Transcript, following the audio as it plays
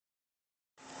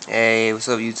Hey, what's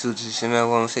up YouTube? This is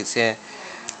Shamel116 here.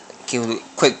 Give a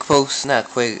quick post, not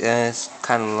quick, it's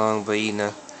kind of long, but you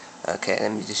know. Okay,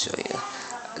 let me just show you.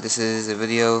 This is a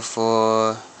video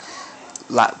for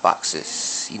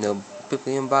LockBoxes. You know,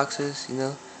 Biblian boxes, you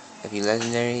know. If you're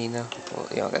legendary, you know. Well,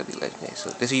 you don't gotta be legendary. So,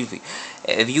 this is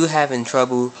if you having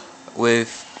trouble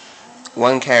with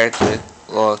one character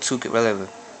or two, whatever,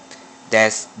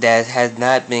 that has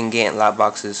not been getting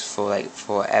LockBoxes for like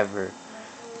forever.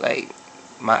 Like,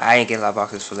 I ain't get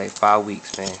LockBoxes for like 5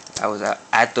 weeks, man.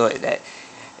 I thought that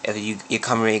if you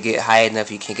come in and get high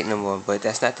enough, you can't get no more, but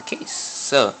that's not the case.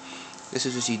 So this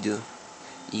is what you do.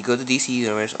 You go to DC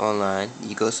Universe Online.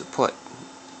 You go support.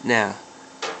 Now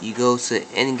you go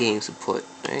to in-game support,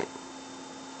 right?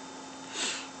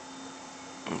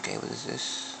 Okay, what is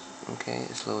this? Okay,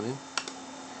 it's loading.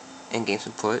 In-game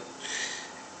support.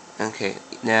 Okay,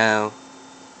 now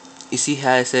you see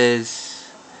how it says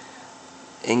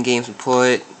in-game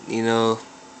support, you know,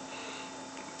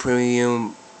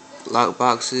 premium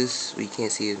LockBoxes. We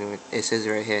can't see it. It says it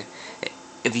right here.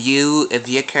 If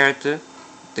your character,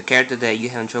 the character that you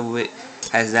having trouble with,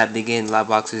 has not been getting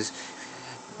LockBoxes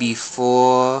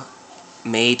before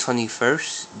May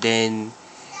 21st, then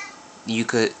you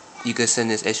could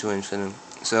send this issuance for them.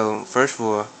 So first of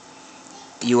all,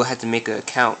 you will have to make an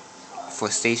account for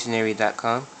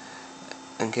stationary.com.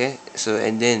 Okay, so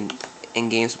and then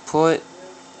in-game support.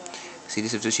 See,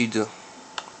 this is what you do.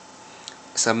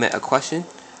 Submit a question.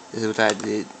 This is what I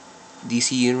did.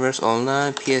 DC Universe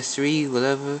Online, PS3,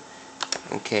 whatever.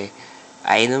 Okay.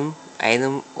 Item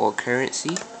or currency.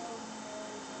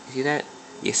 You see that?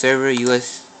 Your server,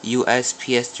 US,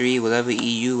 PS3, whatever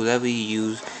EU, whatever you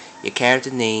use. Your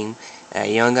character name.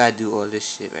 You don't gotta do all this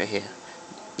shit right here.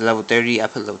 Level 30, I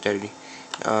put level 30.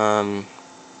 And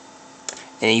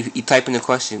you type in the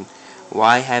question,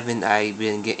 why haven't I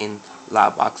been getting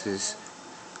LockBoxes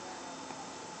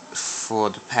for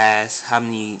the past how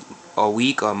many, a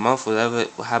week or a month, whatever,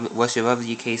 whatever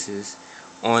your case is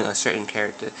on a certain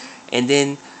character, and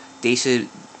then they should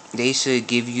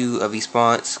give you a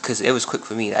response, because it was quick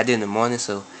for me. I did in the morning,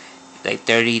 so like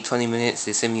 30-20 minutes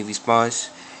they sent me a response.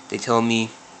 They told me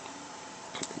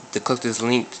to click this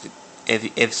link.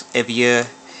 If your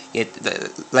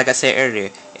like I said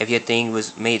earlier, if your thing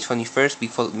was May 21st,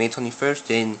 before May 21st,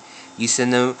 then you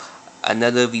send them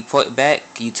another report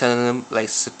back. You tell them like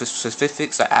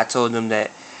specifics. Like I told them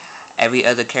that every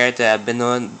other character I've been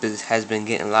on has been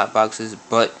getting LockBoxes,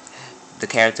 but the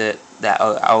character that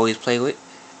I always play with.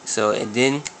 So and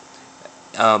then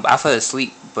I fell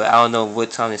asleep, but I don't know what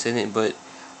time they sent it. But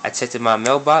I checked in my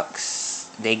mailbox.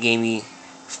 They gave me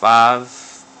 5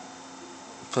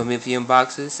 Promethean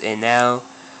boxes, and now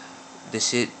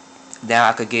now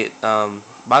I could get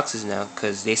boxes now,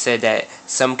 because they said that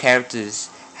some characters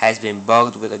has been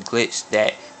bugged with a glitch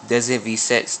that doesn't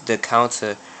reset the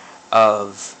counter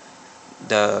of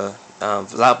the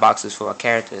LockBoxes for a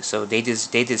character. So they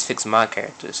just fixed my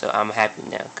character, so I'm happy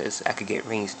now because I could get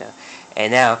rings now.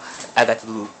 And now I got the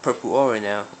little purple aura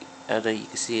now. I don't know if you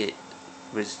can see it.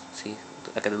 See,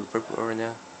 I got the little purple aura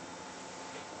now.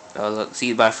 Oh look,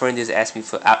 see, my friend just asked me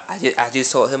for. I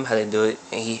just told him how to do it,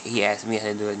 and he asked me how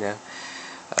to do it now.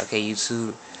 Okay,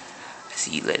 YouTube.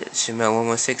 See you later.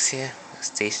 Shamel116 here.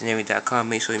 Stationary.com.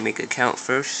 Make sure you make an account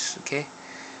first. Okay.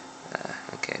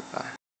 Okay. Bye.